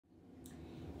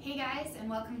Hey guys, and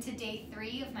welcome to day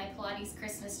 3 of my Pilates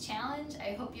Christmas challenge.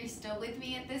 I hope you're still with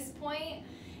me at this point,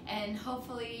 and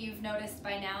hopefully you've noticed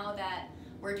by now that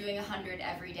we're doing 100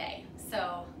 every day.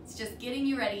 So it's just getting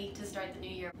you ready to start the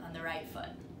new year on the right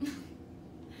foot.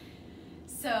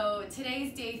 So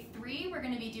today's day 3, we're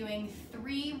going to be doing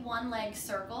 3 one-leg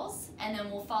circles, and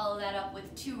then we'll follow that up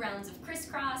with 2 rounds of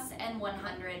crisscross and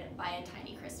 100 by a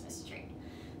tiny Christmas tree.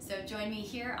 So join me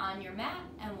here on your mat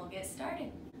and we'll get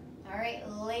started. All right,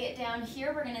 lay it down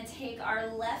here. We're gonna take our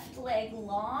left leg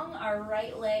long, our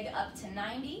right leg up to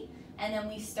 90, and then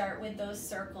we start with those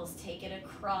circles. Take it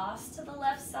across to the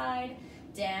left side,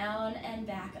 down and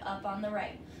back up on the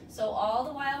right. So all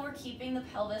the while we're keeping the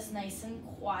pelvis nice and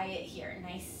quiet here.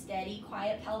 Nice, steady,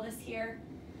 quiet pelvis here.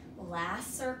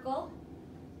 Last circle,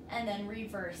 and then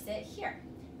reverse it here.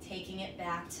 Taking it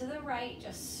back to the right,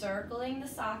 just circling the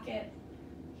socket.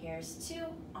 Here's 2,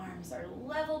 arms are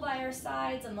level by our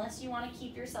sides unless you want to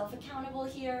keep yourself accountable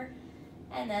here.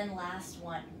 And then last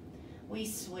one. We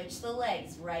switch the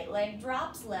legs. Right leg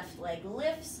drops, left leg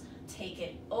lifts. Take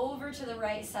it over to the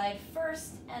right side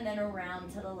first and then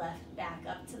around to the left, back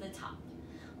up to the top.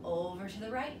 Over to the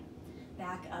right,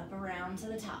 back up around to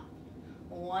the top.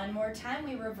 One more time,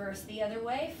 we reverse the other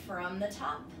way from the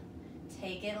top.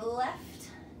 Take it left,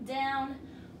 down,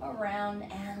 around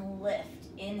and lift.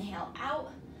 Inhale out.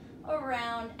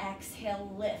 Around,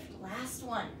 exhale, lift. Last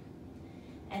one.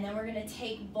 And then we're going to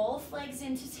take both legs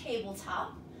into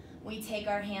tabletop. We take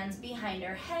our hands behind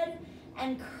our head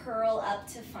and curl up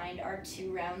to find our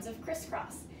 2 rounds of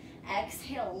crisscross.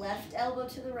 Exhale, left elbow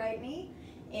to the right knee.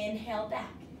 Inhale,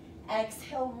 back.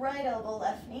 Exhale, right elbow,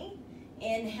 left knee.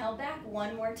 Inhale, back.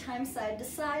 One more time, side to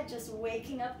side, just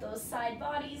waking up those side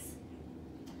bodies.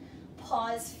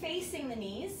 Pause facing the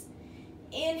knees.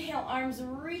 Inhale, arms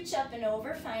reach up and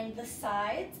over, find the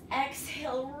sides.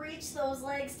 Exhale, reach those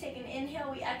legs. Take an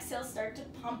inhale, we exhale, start to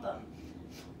pump them.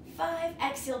 5,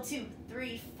 exhale, 2,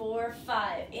 3, 4,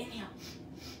 5. Inhale.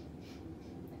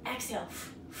 Exhale.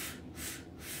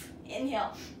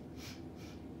 Inhale.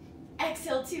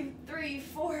 Exhale, 2, 3,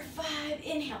 4, 5.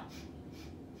 Inhale.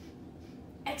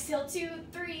 Exhale, 2,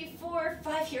 3, 4,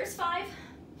 5. Here's 5.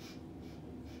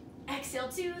 Exhale,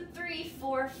 2, 3,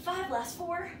 4, 5. Last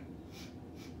 4.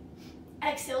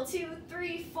 Exhale, 2,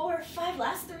 3, 4, 5,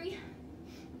 last 3.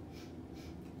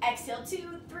 Exhale,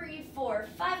 2, 3, 4,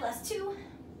 5, last 2.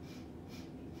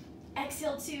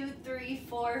 Exhale, 2, 3,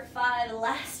 4, 5,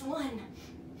 last 1.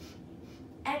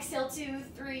 Exhale, 2,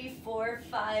 3, 4,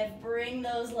 5, bring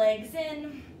those legs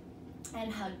in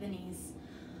and hug the knees.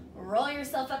 Roll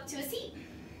yourself up to a seat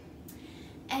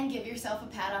and give yourself a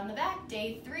pat on the back.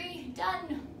 Day 3,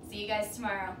 done. See you guys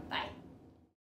tomorrow. Bye.